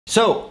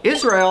So,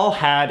 Israel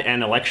had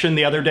an election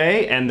the other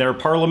day, and their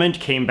parliament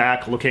came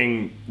back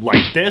looking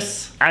like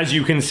this. As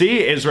you can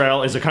see,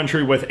 Israel is a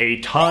country with a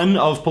ton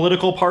of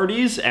political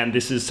parties, and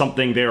this is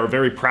something they are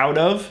very proud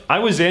of. I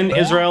was in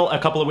Israel a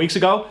couple of weeks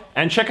ago,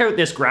 and check out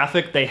this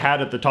graphic they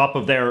had at the top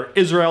of their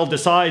Israel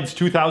Decides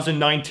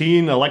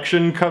 2019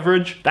 election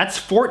coverage. That's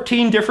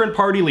 14 different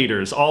party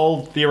leaders,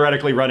 all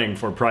theoretically running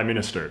for prime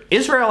minister.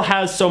 Israel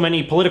has so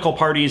many political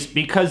parties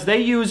because they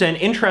use an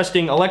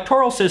interesting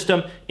electoral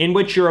system in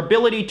which your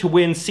ability to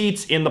win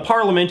seats in the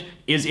parliament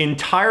is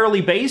entirely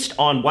based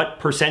on what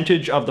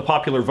percentage of the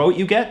popular vote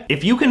you get.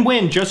 If you can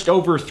win just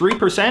over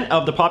 3%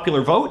 of the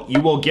popular vote,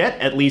 you will get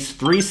at least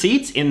 3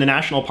 seats in the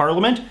national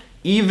parliament,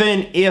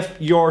 even if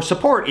your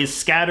support is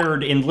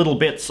scattered in little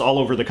bits all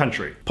over the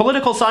country.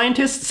 Political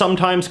scientists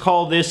sometimes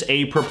call this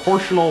a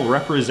proportional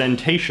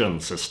representation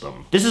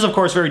system. This is of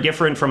course very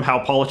different from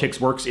how politics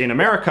works in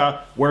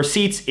America, where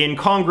seats in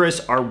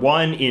Congress are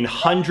won in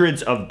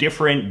hundreds of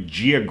different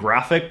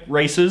geographic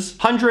races.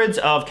 Hundreds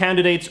of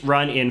candidates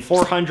run in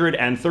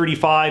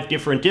 435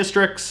 different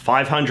districts,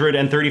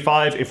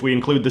 535 if we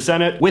include the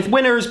Senate, with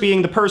winners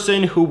being the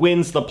person who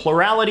wins the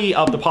plurality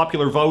of the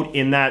popular vote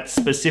in that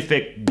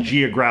specific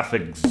geographic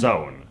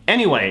zone.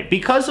 Anyway,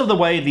 because of the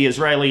way the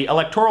Israeli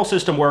electoral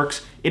system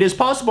works, it is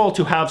possible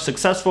to have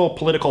successful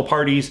political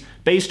parties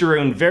based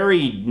around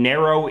very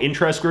narrow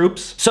interest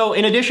groups. So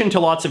in addition to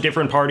lots of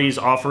different parties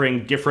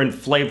offering different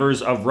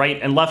flavors of right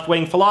and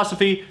left-wing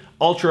philosophy,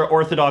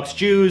 ultra-Orthodox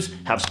Jews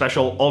have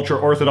special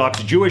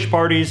ultra-Orthodox Jewish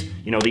parties.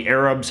 You know, the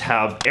Arabs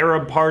have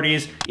Arab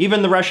parties.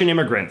 Even the Russian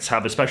immigrants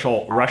have a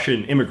special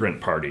Russian immigrant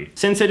party.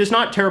 Since it is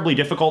not terribly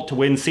difficult to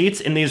win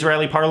seats in the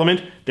Israeli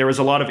parliament, there is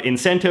a lot of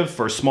incentive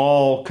for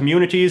small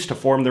communities to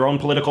form their own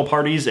political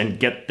parties and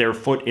get their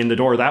foot in the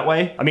door that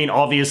way. I mean,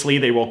 obviously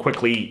they will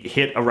quickly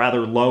hit a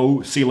rather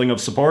low ceiling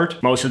of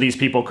support. Most of these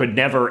people could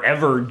never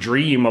ever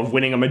dream of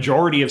winning a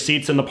majority of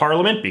seats in the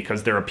parliament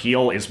because their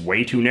appeal is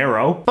way too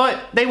narrow. But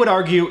they would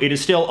argue it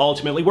is still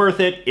ultimately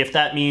worth it if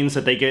that means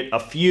that they get a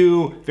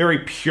few very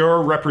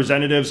pure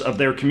representatives of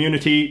their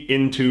community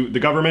into the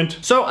government.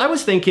 So I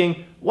was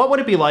thinking, what would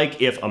it be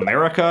like if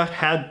America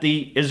had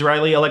the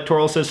Israeli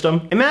electoral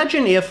system?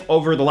 Imagine if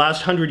over the last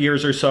 100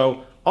 years or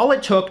so, all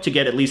it took to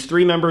get at least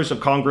 3 members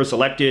of Congress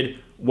elected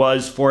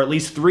was for at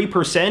least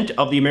 3%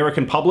 of the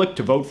American public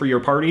to vote for your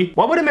party.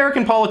 What would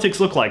American politics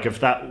look like if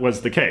that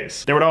was the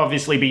case? There would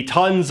obviously be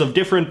tons of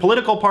different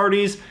political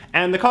parties,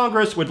 and the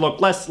Congress would look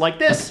less like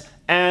this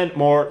and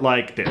more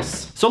like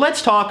this. So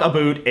let's talk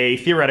about a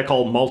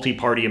theoretical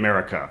multi-party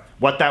America,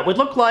 what that would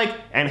look like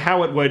and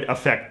how it would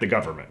affect the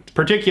government,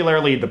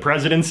 particularly the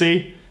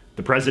presidency.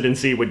 The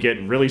presidency would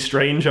get really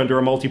strange under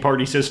a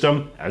multi-party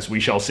system, as we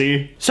shall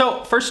see.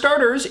 So, for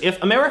starters,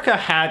 if America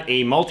had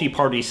a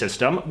multi-party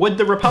system, would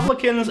the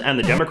Republicans and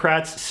the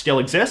Democrats still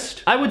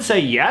exist? I would say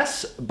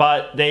yes,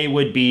 but they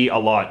would be a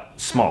lot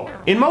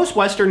smaller. In most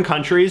Western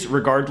countries,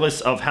 regardless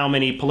of how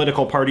many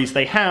political parties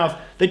they have,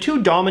 the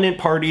 2 dominant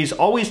parties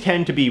always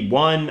tend to be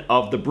one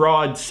of the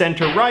broad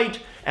center-right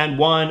and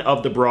one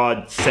of the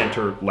broad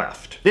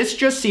center-left. This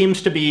just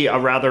seems to be a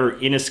rather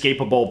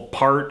inescapable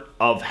part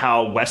of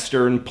how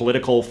Western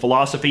political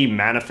philosophy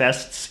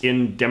manifests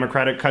in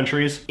democratic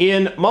countries.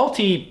 In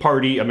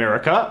multi-party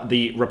America,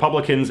 the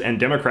Republicans and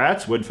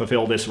Democrats would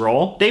fulfill this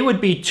role. They would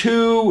be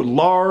 2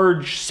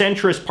 large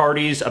centrist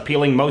parties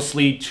appealing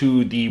mostly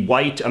to the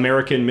white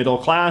American middle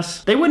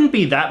class. They wouldn't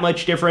be that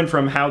much different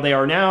from how they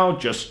are now,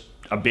 just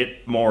a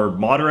bit more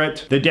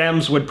moderate. The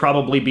Dems would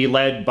probably be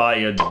led by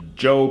a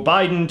Joe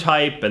Biden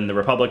type and the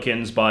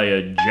Republicans by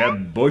a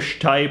Jeb Bush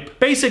type.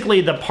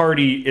 Basically the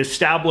party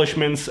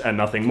establishments and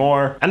nothing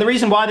more. And the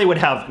reason why they would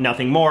have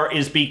nothing more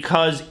is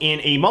because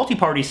in a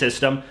multi-party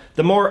system,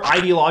 the more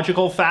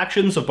ideological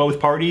factions of both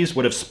parties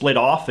would have split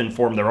off and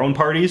formed their own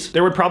parties.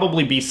 There would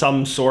probably be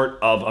some sort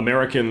of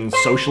American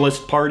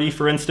Socialist Party,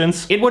 for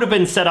instance. It would have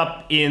been set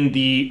up in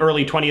the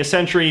early 20th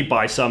century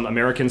by some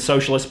American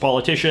socialist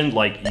politician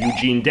like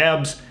Eugene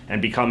Debs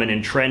and become an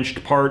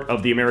entrenched part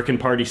of the American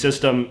party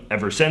system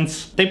ever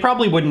since. They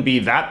probably wouldn't be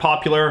that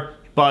popular,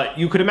 but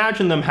you could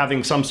imagine them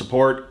having some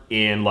support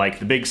in like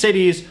the big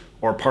cities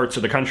or parts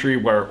of the country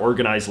where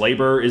organized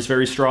labor is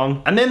very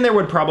strong. And then there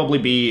would probably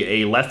be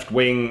a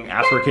left-wing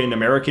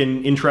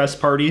African-American interest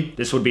party.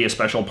 This would be a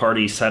special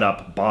party set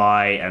up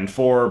by and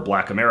for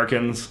Black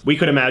Americans. We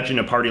could imagine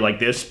a party like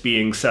this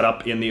being set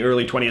up in the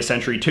early 20th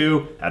century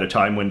too, at a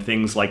time when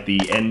things like the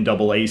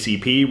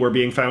NAACP were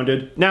being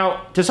founded.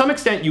 Now, to some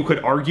extent you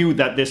could argue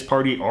that this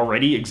party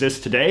already exists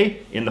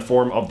today in the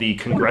form of the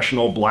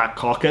Congressional Black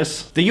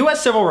Caucus. The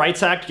US Civil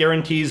Rights Act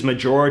guarantees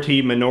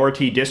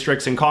majority-minority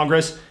districts in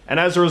Congress, and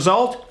as a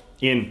result,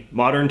 in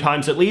modern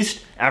times at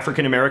least,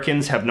 African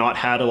Americans have not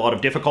had a lot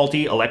of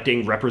difficulty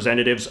electing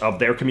representatives of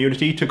their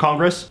community to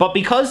Congress. But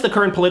because the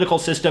current political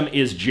system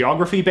is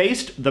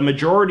geography-based, the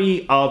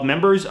majority of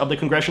members of the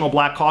Congressional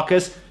Black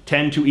Caucus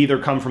tend to either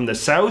come from the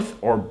South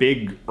or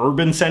big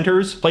urban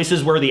centers,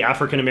 places where the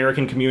African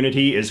American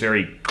community is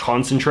very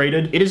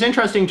concentrated. It is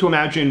interesting to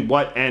imagine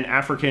what an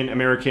African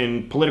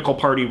American political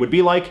party would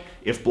be like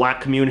if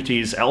black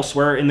communities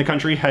elsewhere in the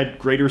country had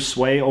greater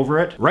sway over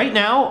it. Right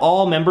now,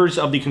 all members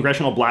of the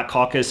Congressional Black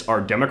Caucus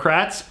are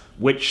Democrats,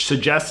 which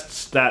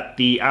suggests that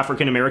the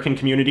African American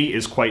community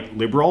is quite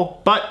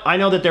liberal. But I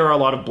know that there are a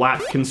lot of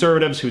black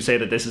conservatives who say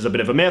that this is a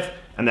bit of a myth,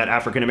 and that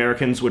African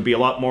Americans would be a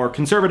lot more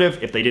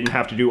conservative if they didn't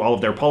have to do all of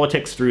their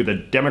politics through the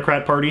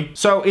Democrat Party.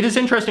 So it is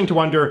interesting to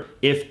wonder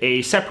if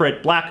a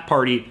separate black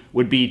party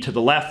would be to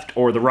the left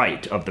or the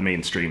right of the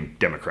mainstream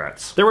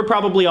Democrats. There would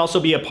probably also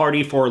be a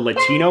party for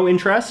Latino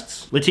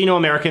interests. Latino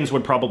Americans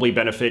would probably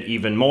benefit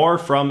even more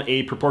from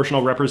a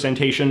proportional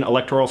representation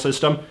electoral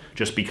system,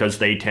 just because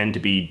they tend to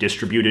be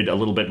distributed a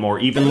little bit more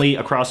evenly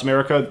across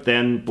America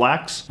than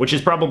blacks, which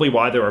is probably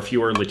why there are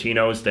fewer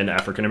Latinos than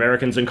African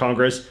Americans in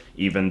Congress,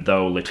 even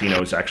though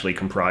Latinos actually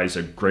comprise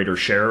a greater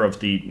share of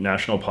the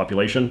national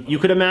population. You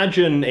could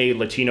imagine a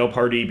Latino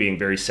party being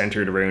very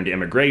centered around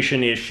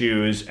immigration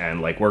issues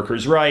and like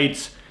workers'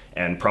 rights,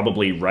 and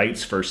probably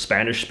rights for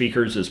Spanish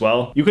speakers as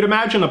well. You could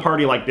imagine a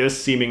party like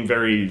this seeming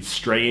very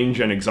strange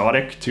and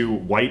exotic to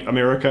white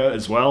America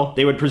as well.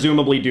 They would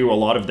presumably do a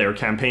lot of their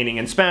campaigning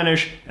in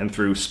Spanish and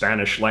through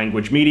Spanish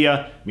language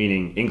media,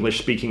 meaning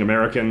English-speaking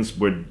Americans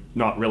would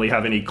not really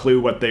have any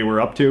clue what they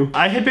were up to.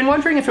 I had been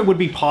wondering if it would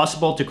be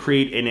possible to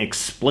create an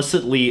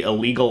explicitly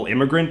illegal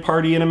immigrant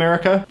party in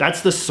America.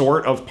 That's the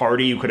sort of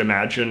party you could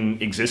imagine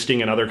existing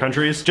in other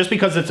countries, just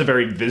because it's a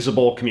very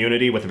visible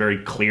community with a very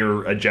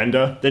clear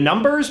agenda. The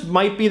numbers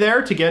might be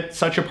there to get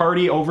such a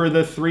party over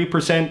the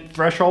 3%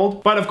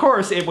 threshold, but of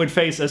course it would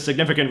face a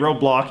significant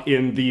roadblock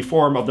in the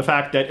form of the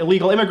fact that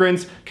illegal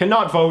immigrants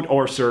cannot vote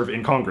or serve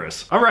in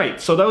Congress.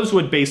 Alright, so those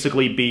would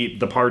basically be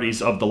the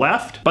parties of the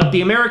left, but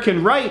the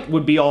American right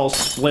would be all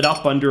split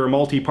up under a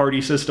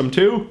multi-party system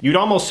too. You'd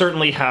almost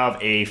certainly have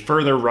a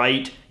further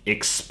right,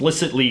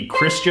 explicitly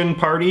Christian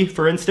party,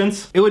 for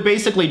instance. It would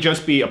basically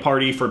just be a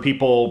party for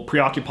people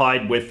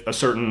preoccupied with a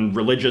certain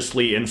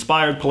religiously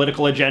inspired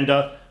political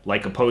agenda,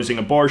 like opposing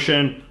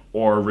abortion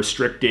or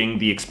restricting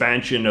the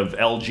expansion of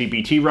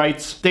LGBT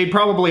rights. They'd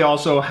probably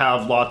also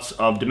have lots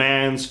of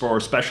demands for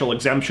special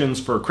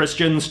exemptions for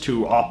Christians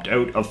to opt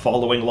out of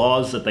following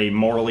laws that they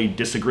morally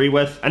disagree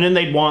with. And then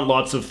they'd want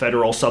lots of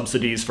federal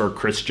subsidies for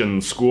Christian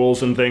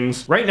schools and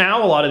things. Right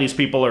now, a lot of these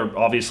people are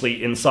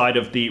obviously inside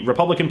of the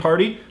Republican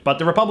Party, but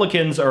the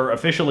Republicans are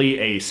officially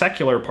a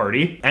secular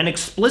party. An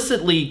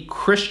explicitly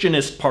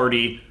Christianist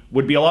party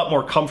would be a lot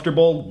more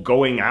comfortable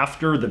going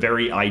after the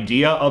very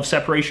idea of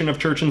separation of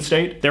church and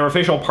state. Their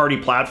official party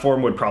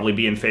platform would probably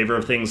be in favor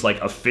of things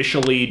like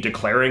officially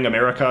declaring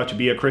America to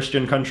be a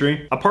Christian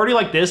country. A party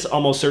like this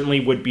almost certainly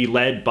would be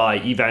led by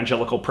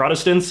evangelical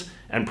Protestants,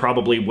 and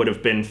probably would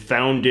have been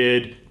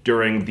founded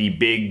during the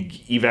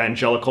big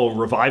evangelical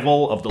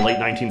revival of the late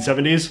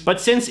 1970s.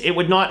 But since it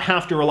would not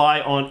have to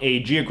rely on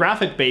a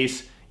geographic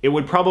base, it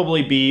would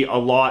probably be a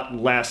lot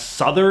less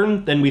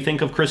southern than we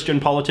think of Christian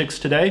politics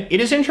today.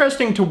 It is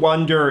interesting to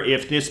wonder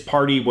if this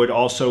party would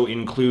also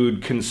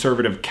include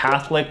conservative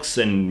Catholics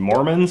and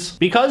Mormons.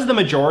 Because the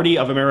majority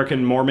of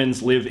American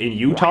Mormons live in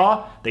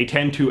Utah, they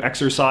tend to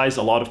exercise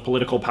a lot of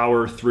political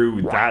power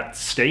through that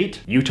state.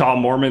 Utah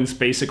Mormons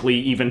basically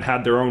even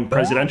had their own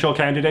presidential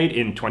candidate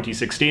in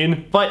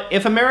 2016. But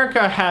if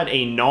America had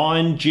a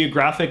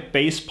non-geographic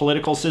based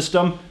political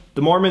system,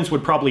 the Mormons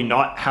would probably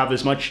not have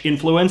as much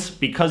influence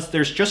because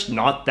there's just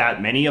not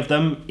that many of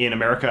them in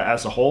America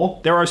as a whole.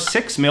 There are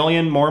 6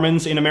 million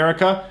Mormons in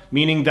America,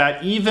 meaning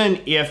that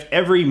even if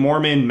every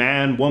Mormon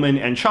man, woman,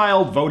 and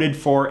child voted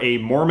for a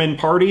Mormon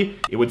party,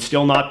 it would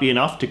still not be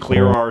enough to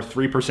clear our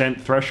 3%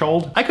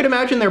 threshold. I could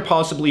imagine there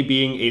possibly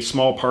being a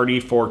small party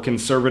for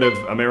conservative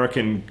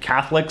American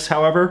Catholics,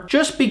 however,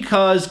 just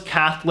because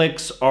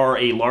Catholics are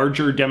a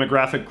larger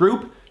demographic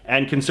group,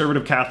 and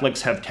conservative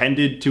Catholics have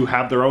tended to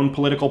have their own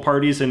political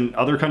parties in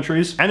other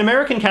countries. An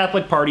American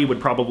Catholic Party would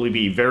probably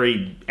be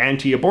very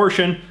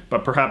anti-abortion,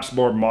 but perhaps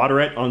more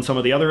moderate on some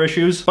of the other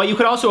issues. But you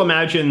could also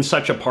imagine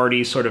such a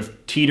party sort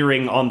of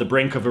teetering on the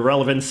brink of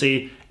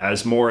irrelevancy,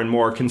 as more and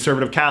more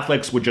conservative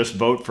Catholics would just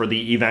vote for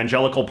the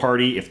evangelical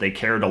party if they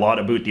cared a lot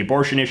about the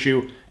abortion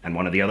issue, and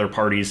one of the other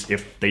parties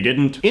if they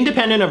didn't.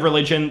 Independent of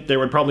religion, there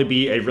would probably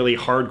be a really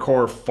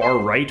hardcore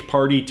far-right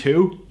party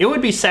too. It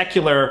would be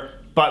secular,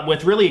 but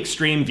with really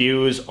extreme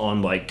views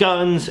on like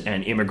guns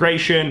and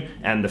immigration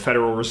and the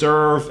Federal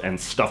Reserve and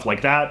stuff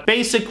like that.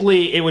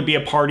 Basically, it would be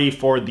a party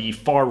for the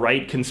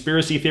far-right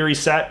conspiracy theory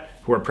set,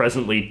 who are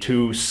presently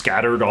too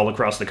scattered all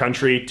across the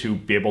country to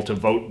be able to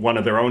vote one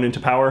of their own into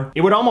power.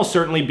 It would almost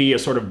certainly be a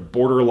sort of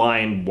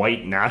borderline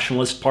white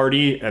nationalist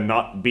party and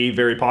not be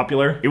very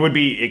popular. It would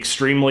be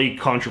extremely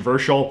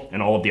controversial,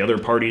 and all of the other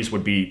parties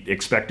would be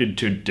expected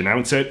to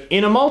denounce it.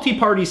 In a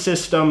multi-party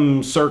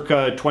system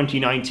circa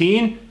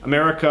 2019,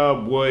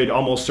 America would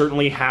almost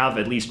certainly have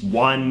at least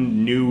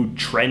one new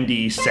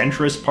trendy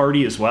centrist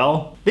party as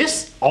well.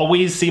 This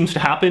always seems to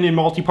happen in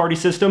multi-party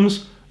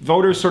systems.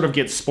 voters sort of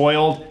get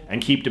spoiled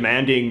and keep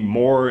demanding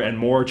more and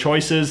more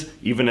choices,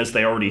 even as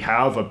they already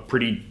have a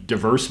pretty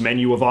diverse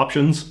menu of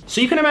options.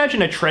 So you can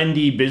imagine a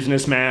trendy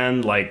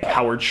businessman like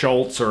Howard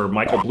Schultz or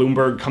Michael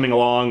Bloomberg coming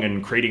along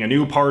and creating a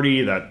new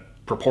party that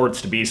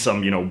purports to be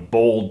some,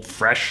 bold,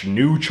 fresh,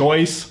 new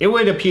choice. It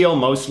would appeal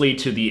mostly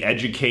to the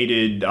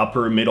educated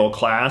upper middle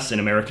class in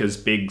America's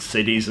big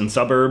cities and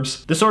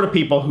suburbs. The sort of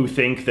people who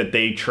think that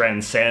they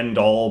transcend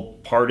all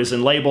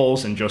partisan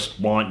labels and just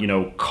want,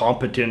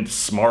 competent,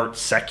 smart,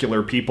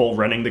 secular people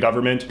running the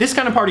government. This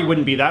kind of party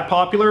wouldn't be that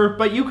popular,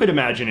 but you could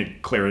imagine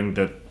it clearing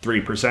the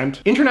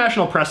 3%.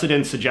 International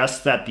precedent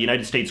suggests that the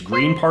United States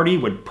Green Party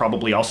would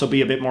probably also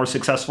be a bit more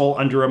successful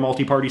under a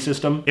multi-party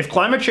system. If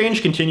climate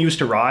change continues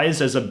to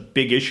rise as a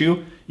big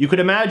issue, you could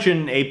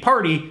imagine a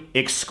party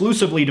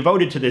exclusively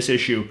devoted to this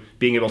issue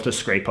being able to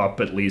scrape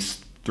up at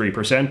least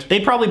 3%.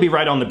 They'd probably be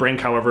right on the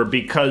brink, however,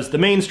 because the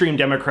mainstream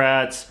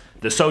Democrats,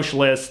 the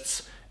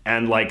socialists,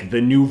 and like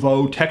the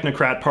nouveau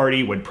technocrat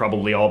party would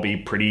probably all be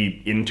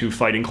pretty into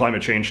fighting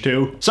climate change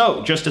too.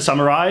 So just to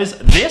summarize,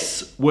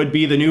 this would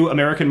be the new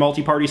American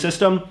multi-party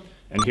system.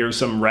 And here's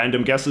some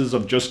random guesses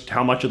of just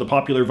how much of the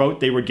popular vote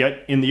they would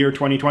get in the year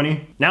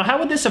 2020. Now, how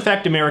would this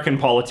affect American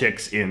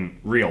politics in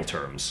real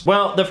terms?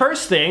 Well, the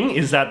first thing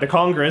is that the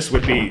Congress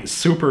would be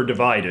super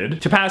divided.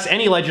 To pass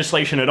any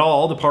legislation at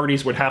all, the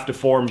parties would have to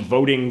form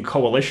voting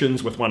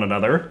coalitions with one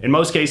another. In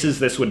most cases,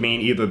 this would mean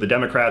either the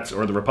Democrats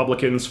or the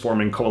Republicans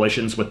forming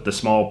coalitions with the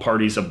small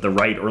parties of the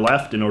right or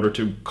left in order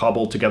to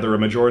cobble together a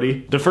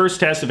majority. The first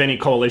test of any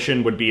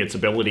coalition would be its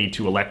ability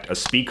to elect a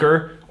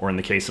speaker, or in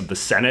the case of the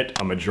Senate,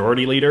 a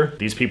majority leader.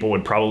 These people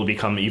would probably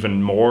become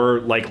even more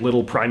like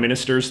little prime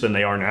ministers than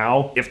they are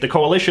now. If the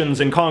coalitions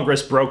in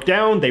Congress broke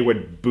down, they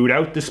would boot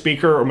out the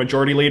speaker or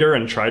majority leader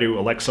and try to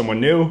elect someone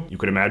new. You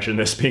could imagine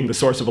this being the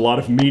source of a lot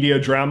of media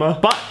drama.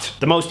 But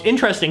the most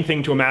interesting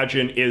thing to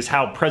imagine is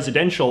how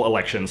presidential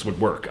elections would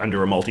work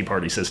under a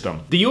multi-party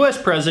system. The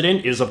US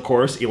president is, of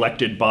course,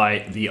 elected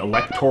by the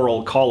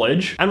Electoral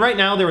College. And right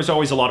now there is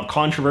always a lot of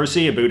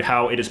controversy about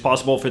how it is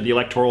possible for the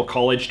Electoral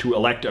College to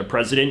elect a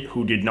president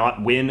who did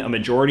not win a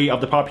majority of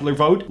the popular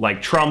vote,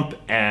 like Trump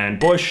and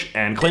Bush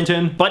and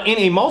Clinton. But in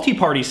a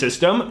multi-party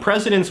system,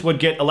 presidents would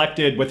get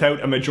elected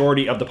without a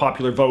majority of the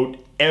popular vote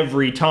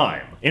every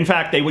time. In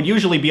fact, they would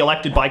usually be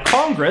elected by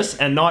Congress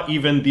and not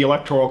even the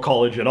Electoral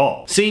College at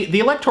all. See, the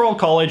Electoral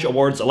College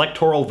awards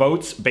electoral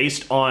votes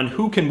based on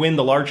who can win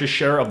the largest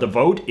share of the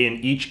vote in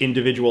each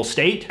individual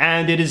state,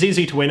 and it is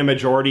easy to win a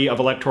majority of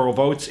electoral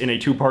votes in a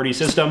two-party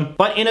system.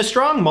 But in a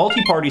strong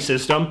multi-party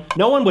system,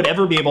 no one would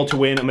ever be able to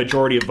win a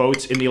majority of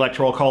votes in the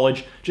Electoral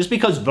College just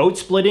because vote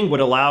splitting would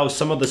allow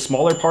some of the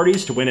smaller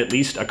parties to win at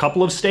least a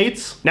couple of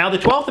states. Now, the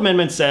 12th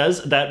Amendment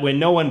says that when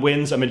no one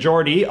wins a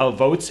majority of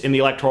votes in the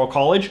Electoral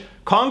College,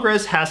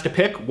 Congress has to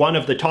pick one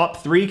of the top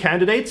 3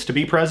 candidates to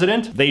be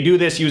president. They do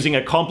this using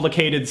a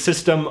complicated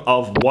system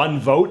of 1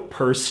 vote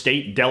per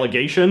state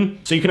delegation.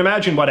 So you can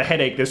imagine what a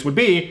headache this would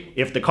be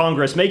if the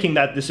Congress making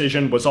that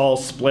decision was all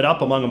split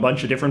up among a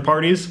bunch of different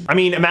parties. I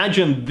mean,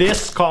 imagine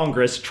this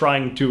Congress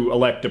trying to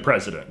elect a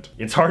president.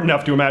 It's hard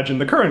enough to imagine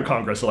the current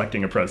Congress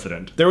electing a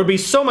president. There would be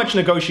so much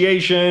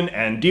negotiation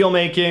and deal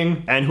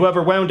making, and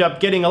whoever wound up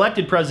getting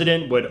elected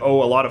president would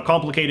owe a lot of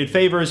complicated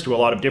favors to a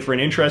lot of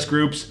different interest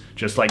groups,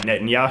 just like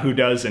Netanyahu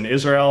does in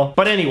Israel.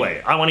 But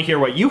anyway, I want to hear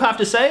what you have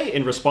to say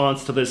in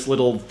response to this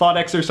little thought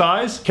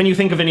exercise. Can you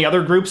think of any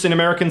other groups in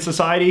American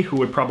society who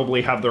would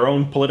probably have their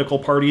own political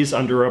parties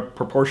under a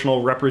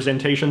proportional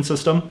representation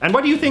system? And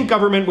what do you think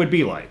government would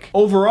be like?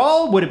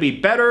 Overall, would it be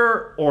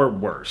better or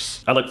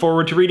worse? I look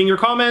forward to reading your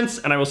comments,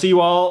 and I will see you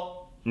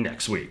all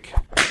next week.